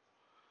all.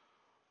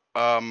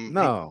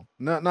 No,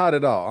 not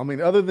at all. I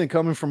mean, other than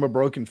coming from a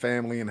broken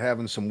family and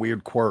having some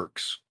weird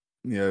quirks,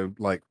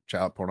 like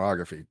child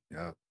pornography,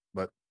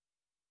 but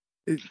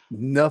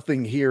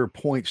nothing here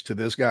points to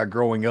this guy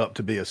growing up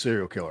to be a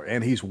serial killer,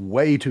 and he's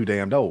way too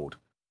damned old.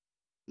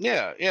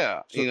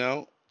 Yeah,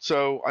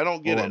 so I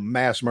don't get it. A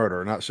mass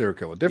murderer, not serial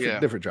killer.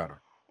 Different genre.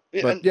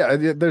 But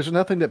there's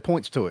nothing that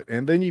points to it.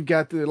 And then you've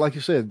got like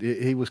you said,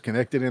 he was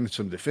connected in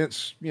some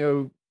defense,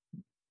 some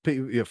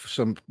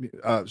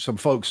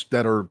folks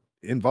that are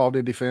involved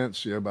in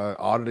defense, by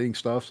auditing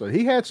stuff. So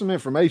he had some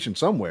information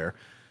somewhere.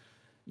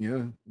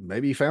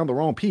 Maybe he found the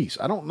wrong piece.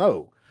 I don't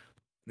know.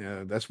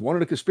 That's one of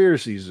the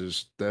conspiracies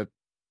is that,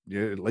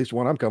 at least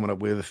one I'm coming up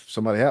with, if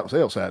somebody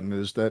else hadn't,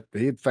 is that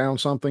he had found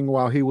something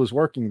while he was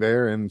working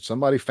there, and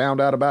somebody found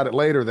out about it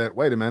later that,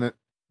 wait a minute,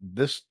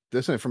 this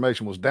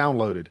information was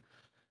downloaded,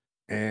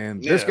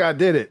 and this guy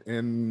did it,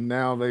 and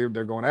now they're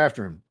going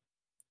after him.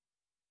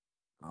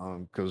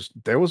 Because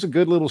there was a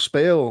good little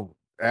spell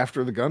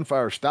after the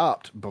gunfire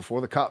stopped, before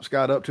the cops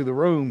got up to the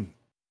room,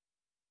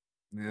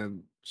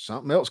 and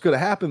something else could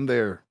have happened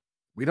there.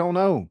 We don't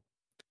know.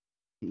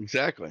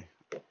 Exactly.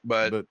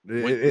 But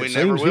it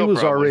seems he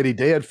was already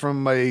dead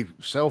from a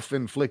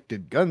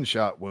self-inflicted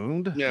gunshot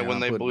wound. Yeah,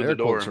 when they blew the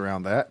door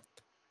around that,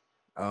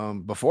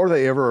 before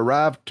they ever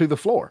arrived to the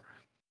floor.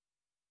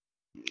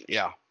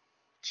 Yeah.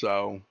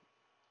 So,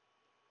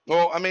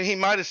 well, I mean, he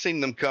might have seen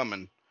them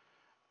coming.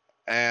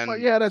 And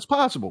yeah, that's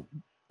possible.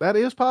 That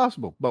is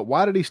possible. But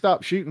why did he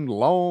stop shooting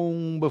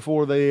long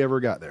before they ever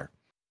got there?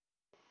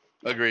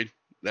 Agreed.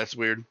 That's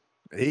weird.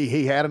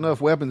 He had enough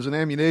weapons and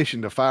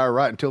ammunition to fire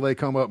right until they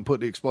come up and put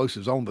the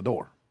explosives on the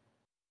door.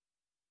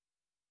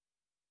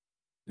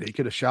 He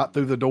could have shot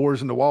through the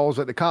doors and the walls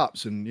at the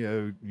cops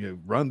and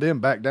run them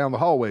back down the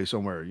hallway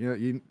somewhere.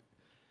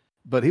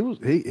 But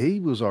he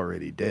was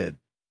already dead.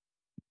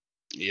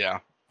 Yeah.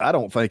 I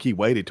don't think he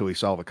waited till he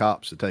saw the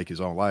cops to take his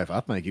own life.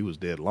 I think he was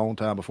dead a long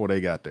time before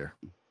they got there.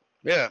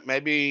 Yeah,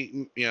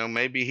 maybe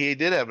he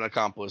did have an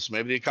accomplice.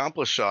 Maybe the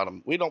accomplice shot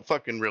him. We don't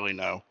fucking really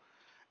know.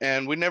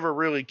 And we never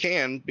really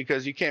can,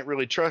 because you can't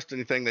really trust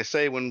anything they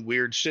say when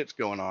weird shit's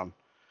going on.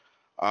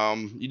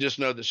 You just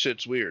know that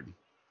shit's weird.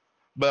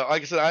 But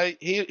like I said,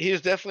 he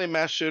is definitely a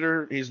mass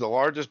shooter. He's the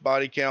largest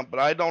body count, but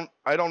I don't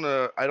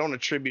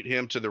attribute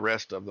him to the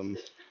rest of them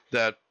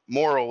that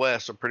more or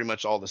less are pretty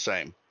much all the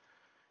same.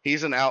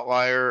 He's an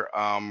outlier.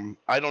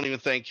 I don't even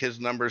think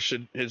his numbers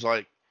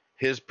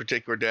his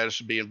particular data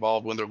should be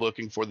involved when they're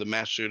looking for the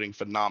mass shooting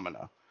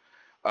phenomena.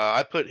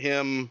 I put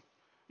him,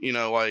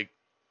 like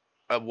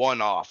a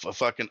one-off, a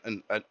fucking,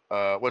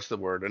 what's the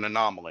word? An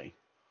anomaly.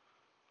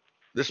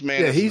 This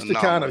man is he's an the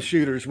anomaly. kind of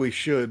shooters we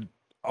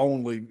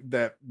only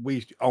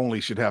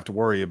should have to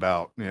worry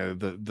about.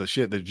 The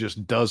shit that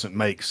just doesn't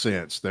make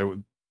sense.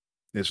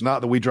 It's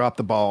not that we dropped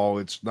the ball.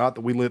 It's not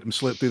that we let him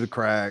slip through the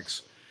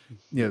cracks.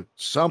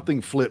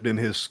 Something flipped in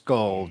his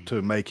skull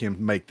to make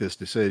him make this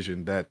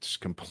decision that's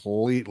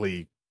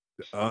completely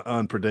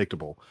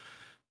unpredictable.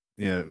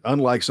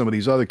 Unlike some of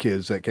these other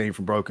kids that came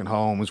from broken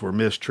homes, were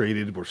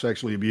mistreated, were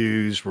sexually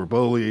abused, were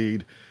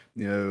bullied,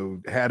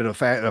 had a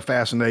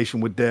fascination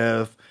with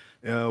death,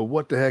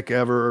 what the heck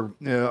ever,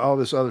 all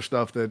this other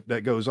stuff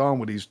that goes on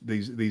with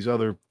these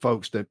other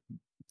folks that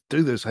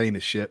do this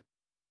heinous shit.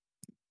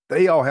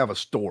 They all have a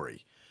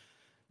story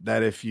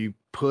that, if you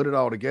put it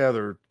all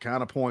together,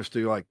 kind of points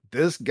to, like,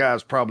 this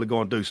guy's probably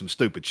going to do some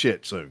stupid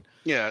shit soon.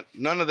 Yeah,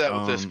 none of that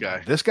with this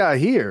guy. This guy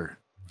here,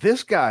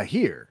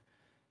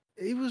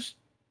 he was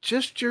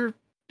just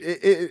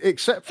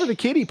except for the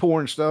kiddie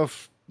porn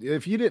stuff.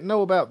 If you didn't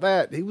know about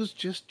that, he was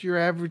just your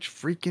average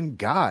freaking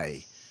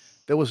guy.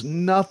 There was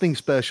nothing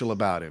special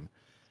about him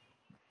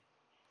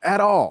at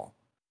all.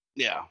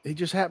 Yeah. He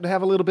just happened to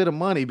have a little bit of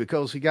money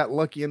because he got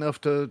lucky enough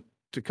to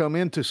come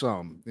into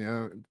some,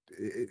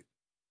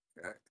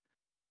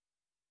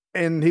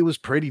 and he was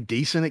pretty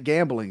decent at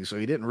gambling, so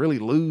he didn't really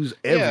lose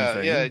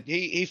everything. Yeah.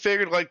 He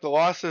figured like the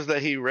losses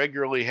that he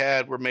regularly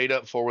had were made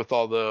up for with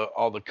all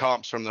the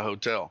comps from the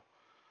hotel.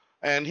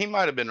 And he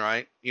might have been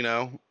right,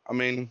 I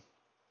mean.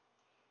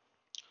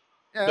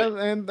 Yeah,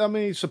 and I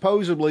mean,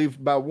 supposedly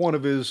by one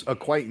of his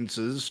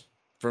acquaintances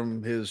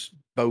from his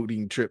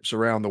boating trips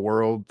around the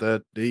world,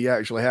 that he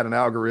actually had an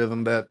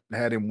algorithm that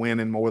had him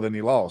winning more than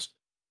he lost.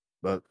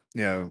 But,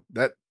 I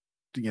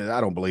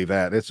don't believe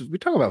that. We're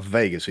talking about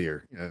Vegas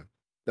here.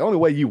 The only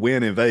way you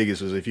win in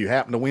Vegas is if you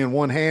happen to win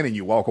one hand and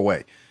you walk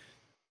away.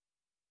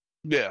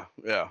 Yeah.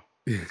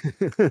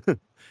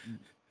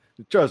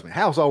 Trust me,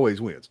 house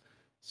always wins.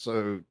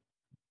 So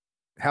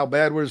how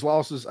bad were his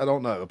losses? I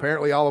don't know.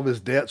 Apparently all of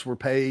his debts were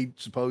paid,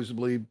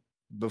 supposedly,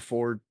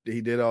 before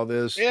he did all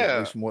this. Yeah. At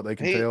least from what they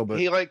can tell. But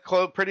he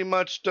pretty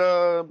much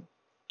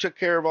took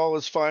care of all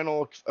his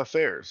final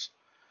affairs.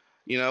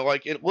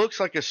 It looks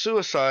like a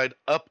suicide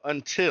up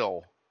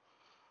until,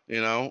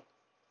 Well,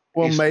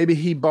 maybe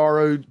he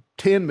borrowed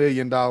 $10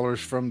 million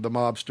from the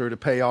mobster to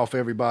pay off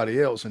everybody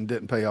else and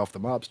didn't pay off the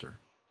mobster.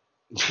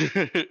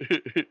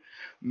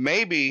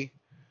 Maybe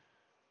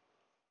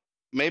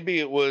maybe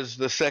it was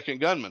the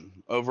second gunman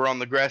over on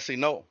the grassy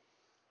knoll.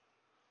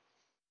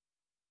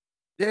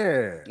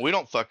 Yeah. We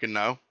don't fucking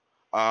know.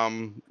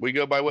 We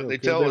go by what they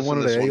Could have tell been us one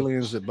in of this the one.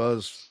 aliens that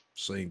Buzz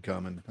seen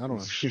coming. I don't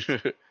know.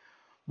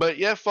 But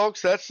yeah,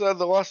 folks, that's the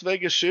Las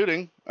Vegas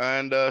shooting,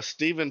 and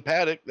Stephen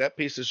Paddock, that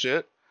piece of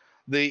shit,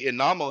 the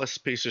anomalous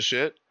piece of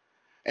shit,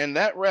 and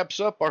that wraps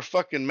up our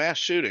fucking mass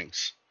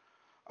shootings.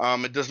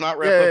 It does not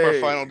wrap up our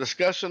final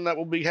discussion that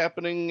will be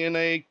happening in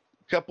a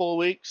couple of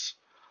weeks.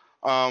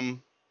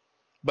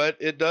 But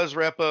it does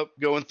wrap up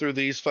going through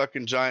these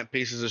fucking giant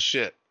pieces of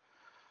shit.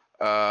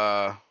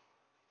 Yeah.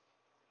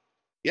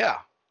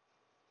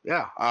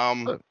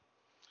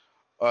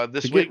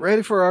 This to week, get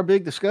ready for our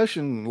big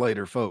discussion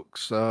later,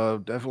 folks.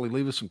 Definitely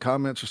leave us some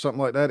comments or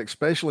something like that,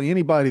 especially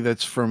anybody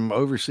that's from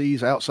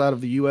overseas outside of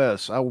the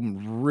U.S.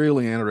 I'm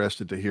really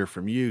interested to hear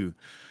from you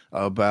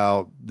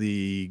about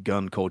the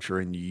gun culture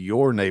in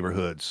your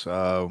neighborhoods.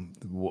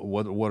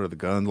 What are the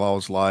gun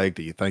laws like?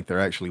 Do you think they're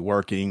actually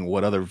working?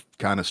 What other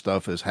kind of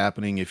stuff is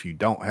happening if you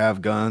don't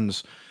have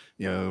guns?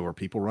 Are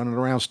people running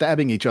around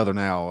stabbing each other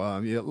now?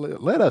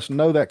 Let us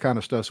know that kind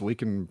of stuff so we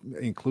can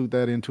include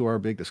that into our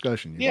big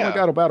discussion. You've only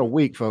got about a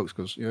week, folks,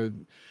 because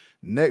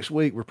next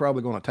week we're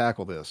probably going to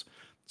tackle this.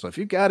 So if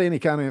you've got any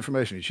kind of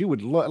information that you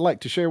would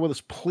like to share with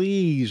us,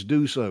 please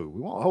do so.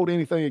 We won't hold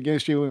anything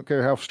against you. We don't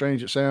care how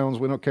strange it sounds.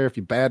 We don't care if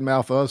you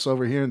badmouth us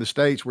over here in the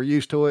States. We're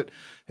used to it.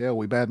 Hell,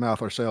 we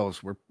badmouth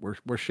ourselves.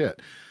 We're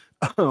shit.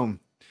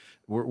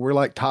 We're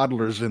like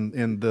toddlers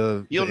in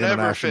the You'll the never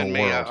international offend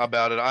me world.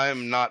 about it. I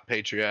am not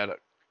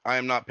patriotic. I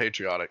am not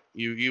patriotic.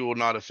 You will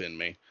not offend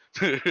me.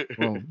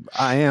 Well,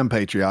 I am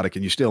patriotic,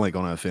 and you still ain't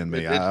going to offend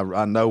me.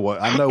 I know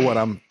what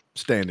I'm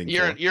standing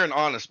for. You're an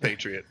honest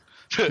patriot.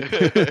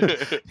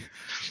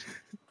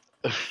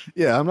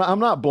 Yeah, I'm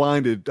not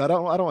blinded. I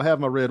don't have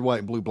my red, white,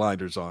 and blue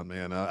blinders on,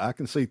 man. I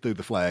can see through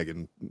the flag,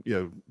 and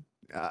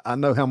I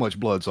know how much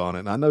blood's on it.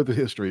 And I know the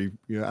history.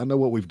 I know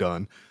what we've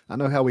done. I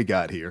know how we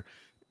got here.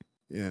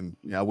 And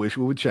I wish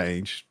we would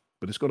change,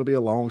 but it's going to be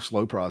a long,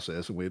 slow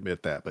process, and we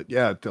admit that. But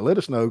yeah, to let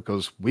us know,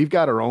 because we've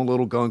got our own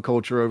little gun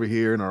culture over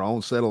here and our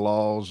own set of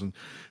laws, and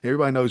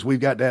everybody knows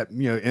we've got that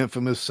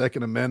infamous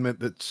Second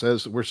Amendment that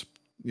says that we're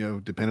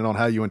depending on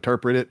how you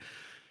interpret it,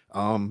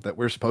 that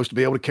we're supposed to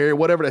be able to carry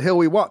whatever the hell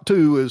we want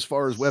to as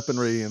far as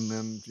weaponry, and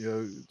then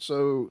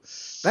so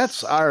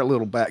that's our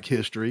little back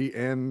history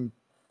and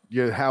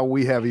how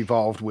we have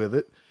evolved with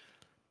it,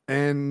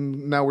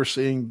 and now we're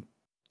seeing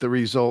the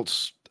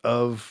results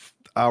of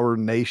our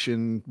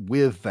nation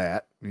with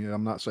that.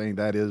 I'm not saying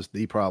that is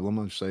the problem.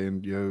 I'm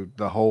saying,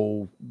 the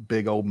whole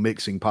big old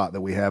mixing pot that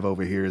we have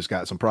over here has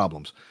got some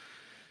problems.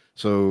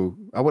 So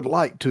I would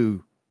like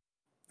to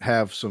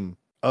have some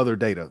other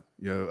data,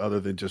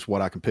 other than just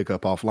what I can pick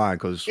up offline.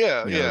 Cause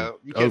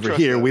over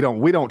here, we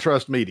don't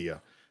trust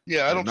media.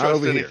 Yeah. I don't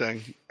trust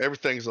anything.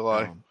 Everything's a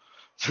lie.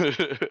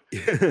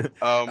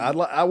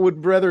 I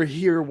would rather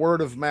hear word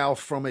of mouth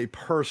from a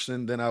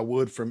person than I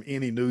would from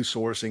any news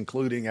source,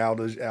 including Al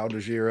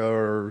Jazeera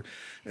or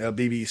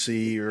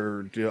BBC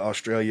or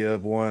Australia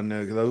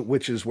One,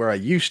 which is where I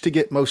used to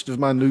get most of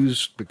my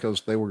news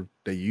because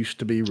they used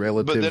to be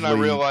relatively. But then I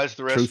realized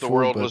the rest truthful, of the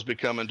world was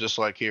becoming just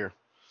like here.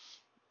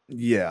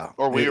 Yeah,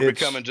 or we are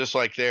becoming just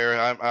like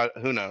there.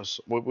 Who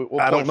knows?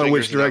 I don't know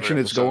which direction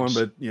it's going,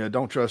 but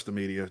don't trust the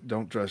media.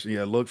 Don't trust.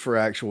 Look for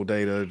actual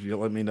data.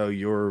 Let me know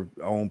your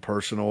own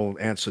personal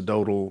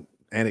anecdotal.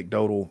 That's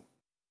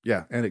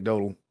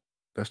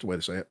the way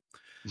to say it.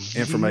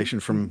 Information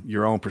from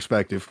your own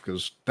perspective,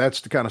 because that's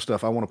the kind of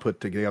stuff I want to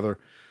put together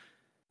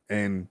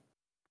and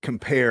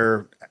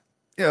compare.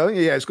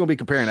 It's going to be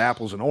comparing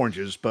apples and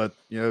oranges, but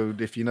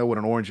if you know what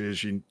an orange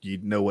is, you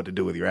know what to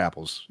do with your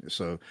apples.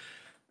 So.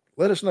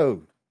 Let us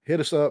know.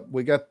 Hit us up.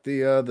 We got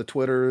the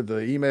Twitter,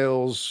 the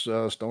emails,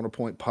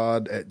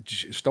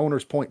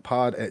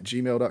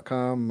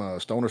 stonerspointpod@gmail.com,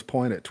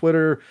 stonerspoint at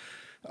Twitter.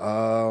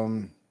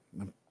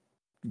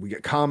 We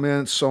get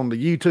comments on the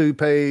YouTube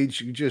page.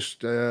 You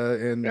just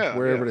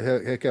wherever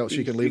the heck else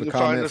you can leave a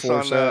comment for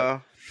us at.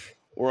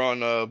 We're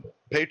on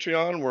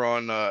Patreon. We're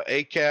on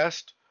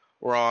Acast.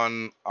 We're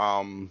on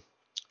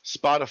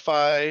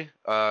Spotify.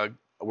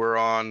 We're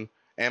on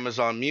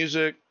Amazon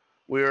Music.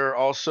 We're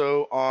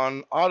also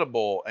on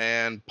Audible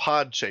and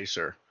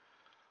Podchaser.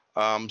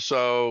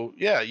 So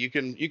yeah, you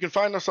can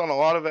find us on a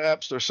lot of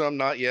apps. There's some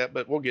not yet,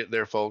 but we'll get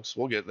there, folks.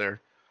 We'll get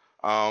there.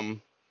 You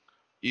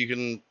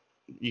can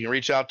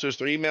reach out to us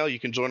through email.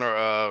 You can join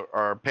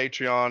our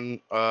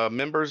Patreon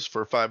members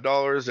for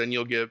 $5, and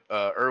you'll get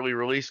early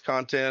release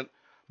content,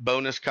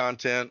 bonus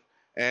content,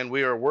 and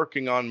we are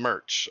working on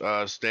merch.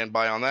 Stand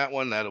by on that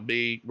one.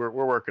 We're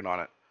working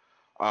on it.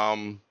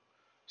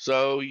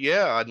 So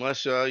yeah,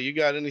 unless you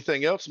got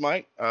anything else,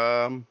 Mike.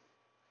 On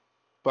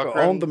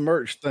the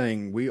merch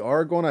thing, we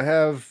are going to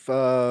have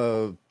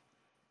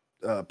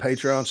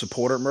Patreon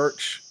supporter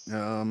merch.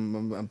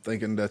 I'm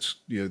thinking that's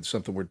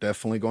something we're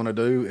definitely going to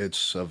do.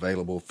 It's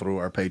available through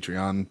our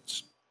Patreon.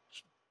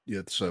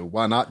 So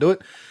why not do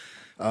it?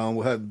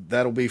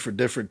 That'll be for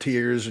different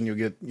tiers, and you'll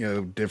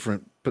get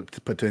different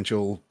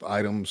potential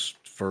items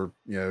for,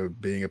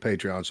 being a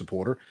Patreon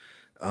supporter.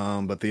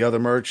 But the other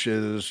merch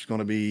is going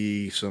to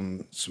be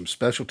some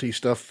specialty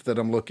stuff that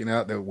I'm looking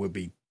at that would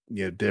be,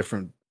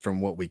 different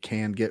from what we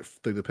can get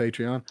through the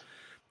Patreon.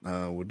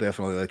 We'll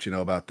definitely let you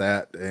know about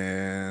that.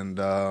 And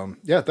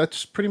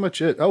that's pretty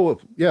much it. Oh,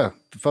 well, yeah.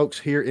 The folks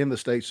here in the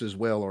States as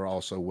well are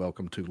also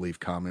welcome to leave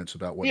comments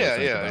about what they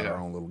think about our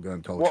own little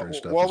gun culture and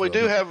stuff. While we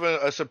do have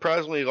a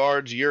surprisingly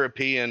large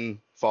European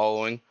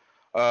following,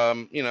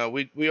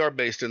 we are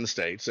based in the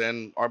States,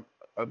 and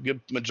a good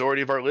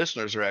majority of our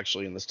listeners are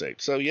actually in the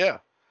States. So yeah,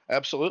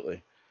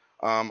 absolutely.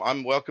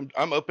 I'm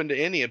open to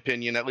any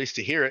opinion, at least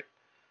to hear it.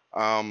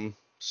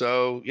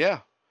 So yeah.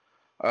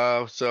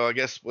 So I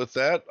guess with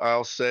that,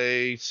 I'll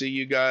say see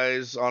you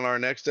guys on our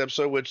next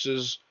episode, which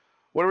is,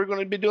 what are we going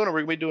to be doing? Are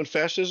we going to be doing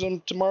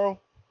fascism tomorrow?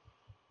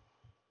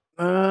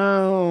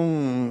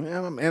 And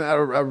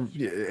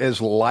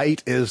as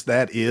light as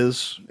that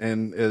is,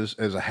 and as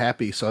a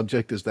happy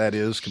subject as that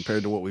is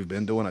compared to what we've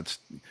been doing,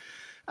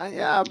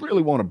 I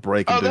really want to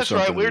break. And do that's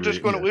something right.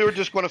 We were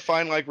just going to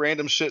find like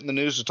random shit in the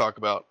news to talk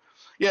about.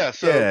 Yeah.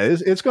 So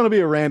it's going to be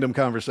a random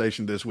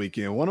conversation this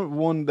weekend.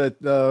 One that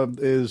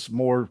is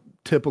more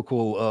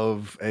typical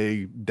of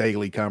a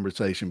daily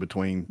conversation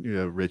between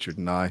Richard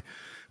and I.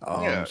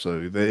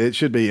 So it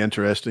should be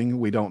interesting.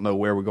 We don't know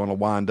where we're going to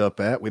wind up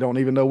at. We don't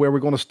even know where we're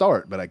going to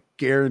start, but I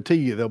guarantee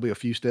you there'll be a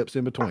few steps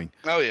in between.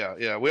 Oh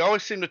yeah. We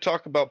always seem to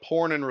talk about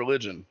porn and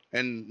religion,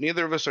 and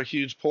neither of us are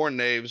huge porn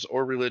knaves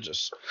or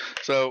religious.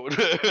 So,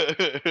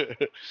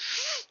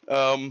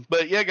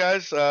 but yeah,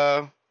 guys,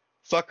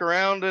 fuck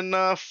around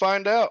and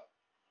find out.